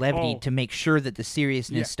maintain that levity Oh. to make sure that the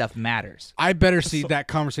seriousness Yeah. stuff matters. I better see that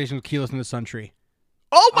conversation with Keyless and the Sun Tree.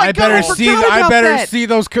 Oh my I god! better I see. forgot I about better that. see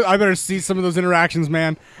those. I better see some of those interactions,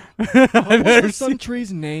 man. I What better was the see. Sun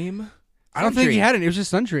Tree's name? I don't think he Suntree. had it. It was just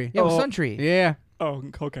Sun Tree. Yeah, it was Oh. Suntree. Yeah. Oh,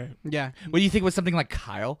 okay. Yeah. What do you think was something like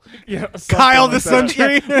Kyle? Yeah. Kyle the something Sun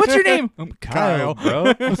like Tree. What's your name? Kyle.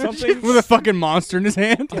 bro. that. Something. With a fucking monster in his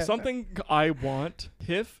hand. Something I want.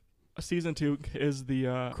 If season 2 is the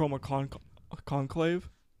Chroma Conclave,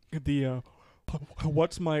 the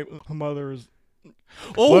what's my mother's?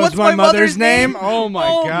 Oh, What's my mother's name? Oh my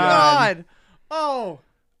Oh, God. Oh.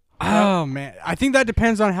 Oh man. I think that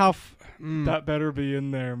depends on how. That better be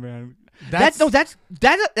in there, man. That's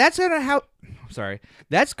gonna how. Sorry,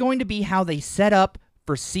 that's going to be how they set up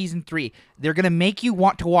for season 3. They're gonna make you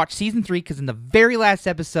want to watch season 3 because in the very last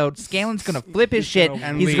episode, Scalen's gonna flip his shit. gonna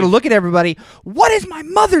And He's leave. gonna look at everybody. What is my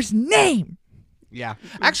mother's name? Yeah.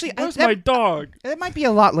 Actually, Where's my dog? that might be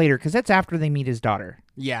a lot later because that's after they meet his daughter.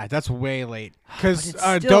 Yeah. That's way late. But Because it's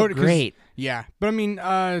still great. Yeah. But I mean,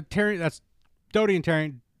 Terry. That's Dodie and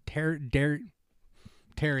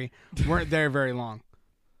Terry weren't there very long.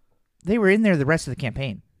 They were in there the rest of the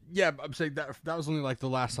campaign. Yeah, but I'm saying that was only like the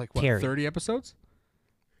last like what Terry. 30 episodes.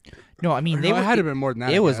 No, I mean Or they no, were. it had to have been more than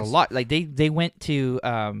that. It I was a guess. lot. Like they went to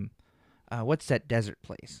what's that desert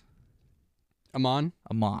place? Amon.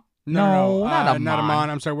 Amon. No, not Amon. Not Amon.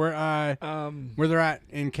 I'm sorry. Where they're at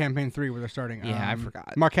in campaign 3, where they're starting. Yeah, I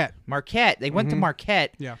forgot. Marquette. Marquette. They went to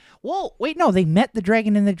Marquette. Yeah. Well, wait, no, they met the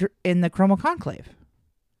dragon in the Chroma Conclave.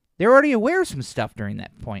 They're already aware of some stuff during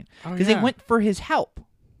that point Oh, because yeah. they went for his help.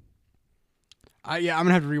 Yeah, I'm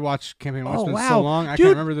gonna have to rewatch campaign 1. Oh, It's been wow. so long. I Dude,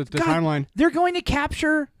 can't remember the God, timeline. They're going to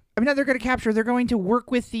capture. I mean, not they're going to capture. They're going to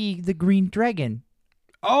work with the green dragon.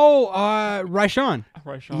 Oh, Raishan.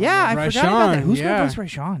 Right, Sean. Yeah, I forgot about that. Raishan, Who's yeah. going to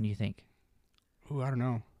voice Raishan? Do you think? Ooh, I don't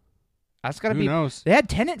know. That's got to Who be. knows? They had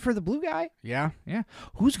Tennant for the blue guy. Yeah. Yeah.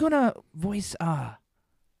 Who's going to voice? Oh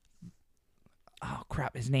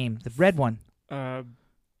crap, his name, the red one.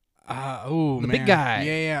 Oh, The man. big guy.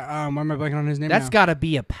 Yeah. Why am I blanking on his name? That's now? got to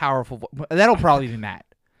be a powerful. That'll probably be Matt.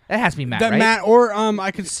 That has to be Matt, that right? Matt, or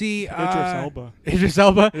I could see Idris Elba. Idris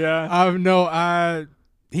Elba. Yeah. No.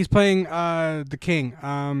 He's playing the king.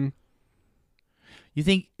 You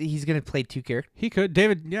think he's gonna play two characters? He could.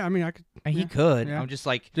 David. Yeah. I mean, I could. He could. yeah. I'm just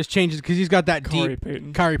like, Just changes because he's got that Corey deep.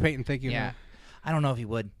 Payton. Kyrie Payton. Thank you. yeah. I don't know if he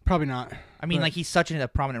would. Probably not. I mean, But- like he's such a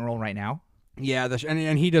prominent role right now. Yeah.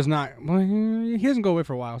 And he does not. Well, he doesn't go away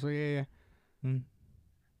for a while. So yeah.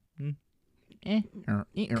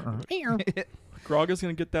 Grog is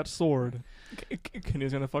gonna get that sword, and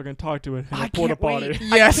he's gonna fucking talk to it in I a porta can't wait. potty.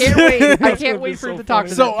 Yes. I can't wait. I That's can't gonna wait be for it so to talk funny.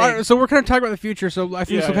 to So, that thing. so we're gonna talk about the future. So I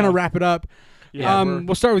think this will kind of wrap it up. Yeah,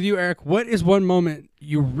 We'll start with you, Eric. What is one moment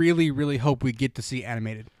you really, really hope we get to see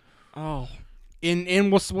animated? oh,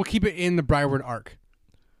 We'll keep it in the Briarwood arc.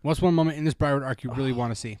 What's one moment in this Briarwood arc you really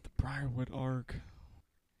want to see? Briarwood arc.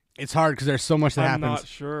 It's hard because there's so much that I'm not happens.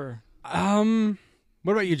 sure.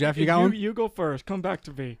 What about you, Jeff? You got one? You go first. Come back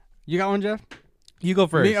to me. You got one, Jeff? You go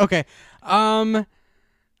first. Me? Okay. I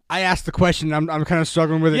asked the question. I'm kind of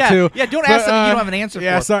struggling with it Yeah, too. yeah. Don't But, ask something you don't have an answer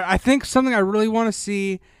Yeah, for. sorry. I think something I really want to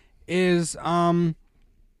see is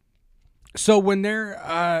so when they're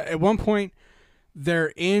at one point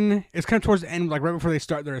they're in, it's kind of towards the end, like right before they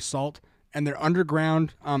start their assault, and they're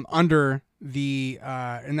underground under the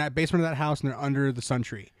in that basement of that house, and they're under the sun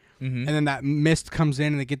tree. Mm-hmm. And then that mist comes in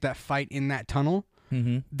and they get that fight in that tunnel.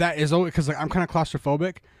 Mm-hmm. That is always because like I'm kind of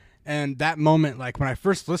claustrophobic, and that moment, like when I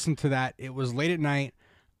first listened to that, it was late at night,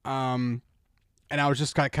 and I was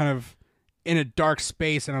just kind of in a dark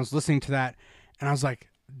space, and I was listening to that, and I was like,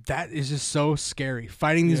 that is just so scary.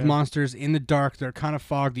 Fighting these Yeah. monsters in the dark, they're kind of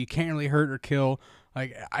fogged, you can't really hurt or kill.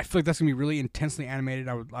 Like I feel like that's gonna be really intensely animated.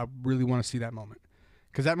 I really want to see that moment.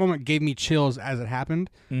 Because that moment gave me chills as it happened.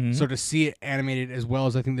 Mm-hmm. So to see it animated as well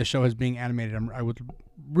as I think the show is being animated, I would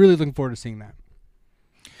really looking forward to seeing that.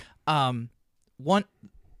 One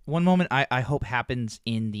moment I hope happens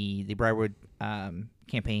in the Briarwood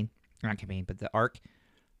campaign, or not campaign, but the arc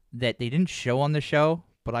that they didn't show on the show,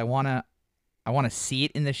 but I wanna see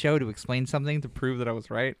it in the show to explain something to prove that I was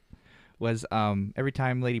right. Was every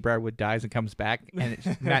time Lady Briarwood dies and comes back, and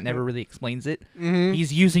Matt never really explains it. Mm-hmm.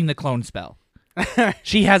 He's using the clone spell.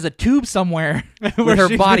 She has a tube somewhere Where with her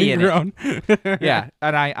she's body being in grown. it. Yeah,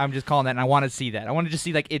 and I'm just calling that, and I want to see that. I want to just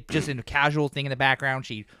see like it just in a casual thing in the background.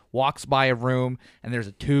 She walks by a room, and there's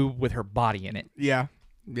a tube with her body in it. Yeah.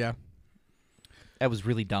 That was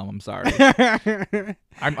really dumb. I'm sorry.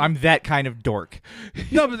 I'm that kind of dork.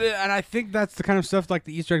 No, but and I think that's the kind of stuff like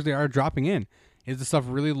the Easter eggs they are dropping in is the stuff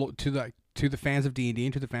really to the fans of D&D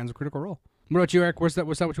and to the fans of Critical Role. What about you, Eric? What's that?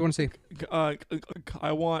 What you want to see?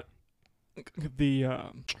 I want the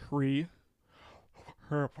tree.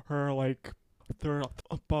 Her like their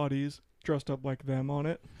bodies dressed up like them on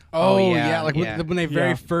it. Oh yeah, yeah, like yeah. when they very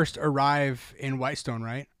Yeah. first arrive in Whitestone,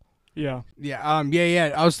 right? Yeah. Yeah,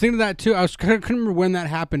 yeah. I was thinking of that too. I couldn't remember when that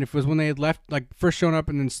happened. If it was when they had left, like first shown up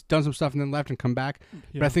and then done some stuff and then left and come back.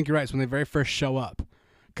 Yeah. But I think you're right. It's when they very first show up.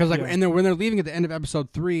 Because like, Yeah. and then when they're leaving at the end of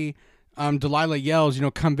episode 3, Delilah yells,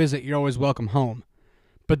 "Come visit. You're always welcome home."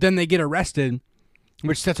 But then they get arrested,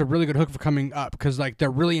 which sets a really good hook for coming up. Because like they're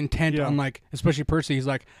really intent Yeah. on like, especially Percy. He's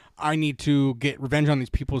like, I need to get revenge on these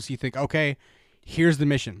people. So you think, okay, here's the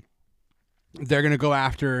mission. They're gonna go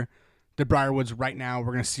after the Briarwoods right now.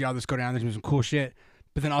 We're gonna see all this go down. There's gonna be some cool shit.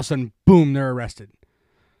 But then all of a sudden, boom, they're arrested.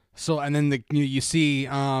 So and then you see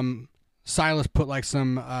Silas put like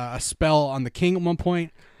some a spell on the king at one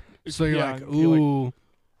point. So you're Yeah, like, you're like- ooh,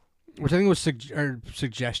 which I think was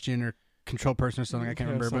suggestion or control person or something. I can't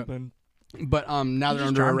Yeah, remember. something. But now they're just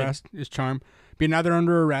under charming. arrest. It's charm. But now they're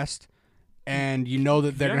under arrest, and you know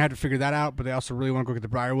that they're Yeah. gonna have to figure that out. But they also really want to go get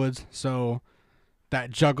the Briarwoods. So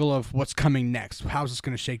that juggle of what's coming next, how's this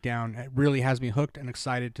gonna shake down? It really has me hooked and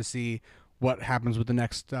excited to see what happens with the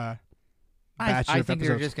next batch I of think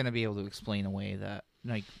they're episodes. just going to be able to explain away that,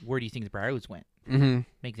 like, where do you think the Briarwoods went? Mm-hmm.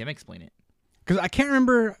 Make them explain it. Because I can't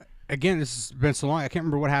remember. Again, this has been so long. I can't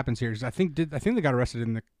remember what happens here. 'Cause I think they got arrested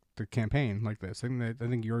in the campaign like this. I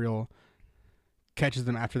think Uriel catches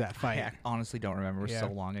them after that fight. I honestly don't remember. It was Yeah. so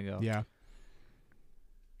long ago. Yeah.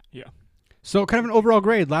 Yeah. So kind of an overall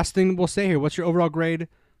grade. Last thing we'll say here. What's your overall grade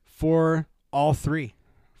for all 3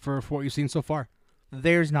 for what you've seen so far?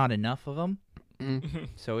 There's not enough of them, Mm.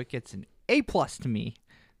 so it gets an A+ to me.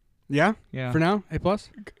 Yeah. Yeah. For now, A+.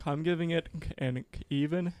 I'm giving it an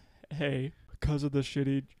even A because of the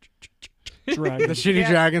shitty dragon. The shitty Yeah.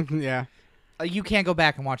 dragon. Yeah. You can't go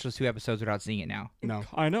back and watch those 2 episodes without seeing it now. No.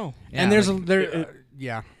 I know. Yeah, And there's like,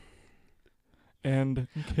 yeah. And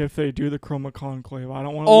if they do the Chroma Conclave, I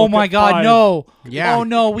don't want to. oh look my at God, 5. no! Yeah. Oh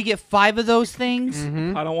no, we get 5 of those things.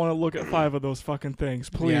 Mm-hmm. I don't want to look at 5 of those fucking things,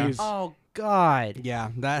 please. Oh God. Yeah.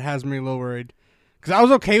 That has me a little worried. Because I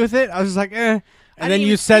was okay with it. I was just like, eh. And I then didn't you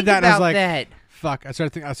even said think that, and I was about like, that. fuck. I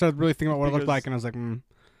started really thinking about what it looked Because- like, and I was like,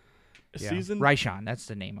 Yeah. Season. Raishan, that's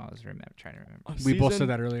the name I was trying to remember. we both season- said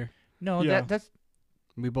that earlier. No, Yeah. that's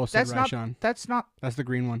We both said That's not- Raishan. that's not. That's the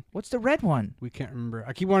green one. What's the red one? We can't remember.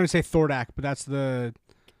 I keep wanting to say Thordak, but that's the.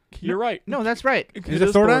 You're right. No, that's right. Is it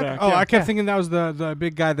Thordak? Oh, yeah. I kept thinking that was the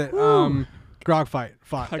big guy that Grog fought.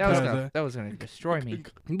 That That was Uh, gonna destroy me.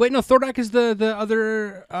 Wait, no, Thordak is the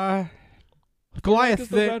other Goliath. is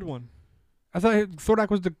the red one. I thought Thordak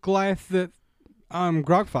was the Goliath that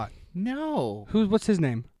Grog fought. No. What's his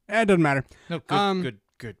name? It doesn't matter. No.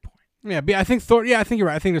 Good point. Yeah, but I think Thor. Yeah, I think you're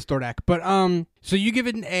right. I think it's Thordak. But so you give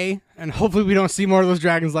it an A, and hopefully we don't see more of those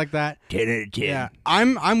dragons like that. 10 out of 10. Yeah,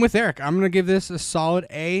 I'm with Eric. I'm gonna give this a solid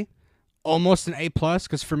A, almost an A plus,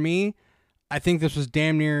 because for me, I think this was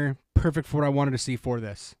damn near perfect for what I wanted to see for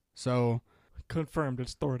this. So Confirmed,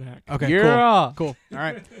 it's Thordak. okay, Yeah. cool. All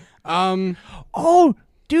right. Oh,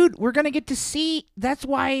 dude, we're gonna get to see. That's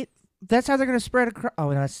why. That's how they're gonna spread across.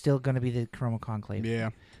 Oh, no, it's still gonna be the Chroma Conclave. Yeah.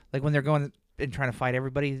 Like when they're going and trying to fight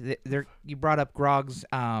everybody. You brought up Grog's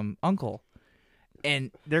uncle,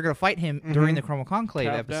 and they're gonna fight him during the Chroma Conclave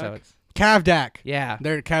Cavdak? episodes. Cavdak. Yeah.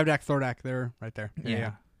 They're Cavdak, Thordak. They're right there.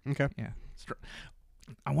 Yeah. Okay. Yeah.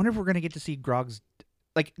 I wonder if we're gonna get to see Grog's.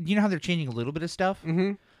 Like, you know how they're changing a little bit of stuff.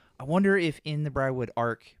 Mm-hmm. I wonder if in the Briarwood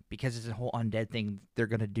arc, because it's a whole undead thing, they're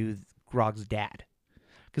gonna do Grog's dad,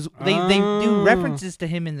 because they do references to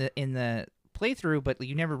him in the playthrough, but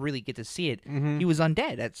you never really get to see it. Mm-hmm. He was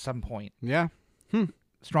undead at some point. Yeah.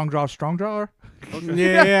 Strong draw.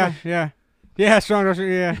 Yeah. Yeah. Strong.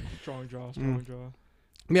 Yeah. Strong jaw.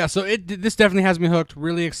 Yeah. So this definitely has me hooked.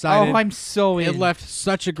 Really excited. Oh, I'm so in. It left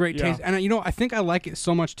such a great taste, and I think I like it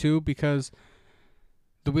so much too because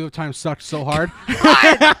the Wheel of Time sucked so hard.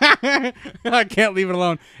 I can't leave it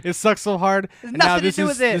alone. It sucks so hard. There's And now nothing to do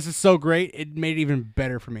with it. This is so great. It made it even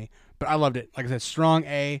better for me. But I loved it. Like I said, strong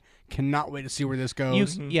A. Cannot wait to see where this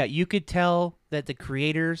goes. You could tell that the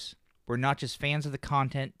creators were not just fans of the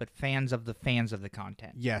content, but fans of the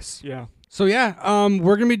content. Yes. Yeah. So yeah,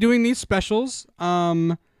 we're gonna be doing these specials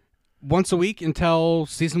once a week until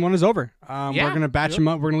season 1 is over. We're gonna batch them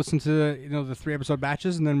up. We're gonna listen to the 3 episode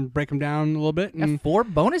batches and then break them down a little bit. And 4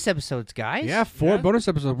 bonus episodes, guys. yeah, 4 bonus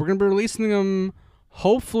episodes. We're gonna be releasing them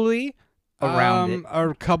hopefully Around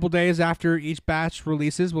a couple days after each batch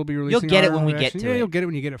releases. We'll be releasing. You'll get it our when we get reaction. to Yeah, it. you'll get it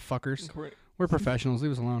when you get it, fuckers. Correct. We're professionals.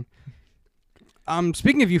 Leave us alone.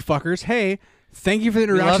 Speaking of you fuckers, hey, thank you for the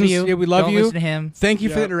We love interactions. you. Yeah, we love Don't you. listen to him. Thank you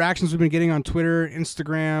for the Yep. interactions we've been getting on Twitter,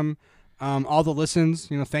 Instagram, all the listens.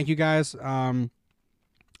 Thank you guys.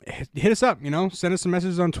 Hit us up. Send us some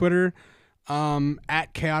messages on Twitter,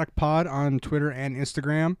 at Chaotic Pod on Twitter and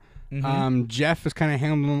Instagram. Jeff is kind of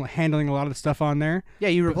handling a lot of the stuff on there. Yeah,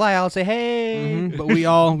 you reply, I'll say, hey. But we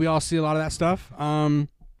all see a lot of that stuff.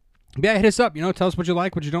 Yeah, hit us up. Tell us what you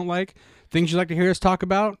like, what you don't like, things you'd like to hear us talk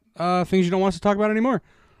about, things you don't want us to talk about anymore.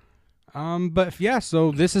 But yeah,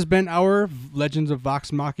 so this has been our Legends of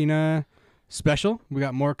Vox Machina special. We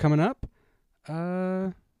got more coming up.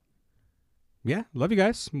 Yeah, love you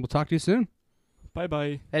guys. We'll talk to you soon. Bye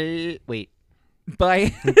bye. Wait.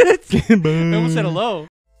 Bye. I almost said hello.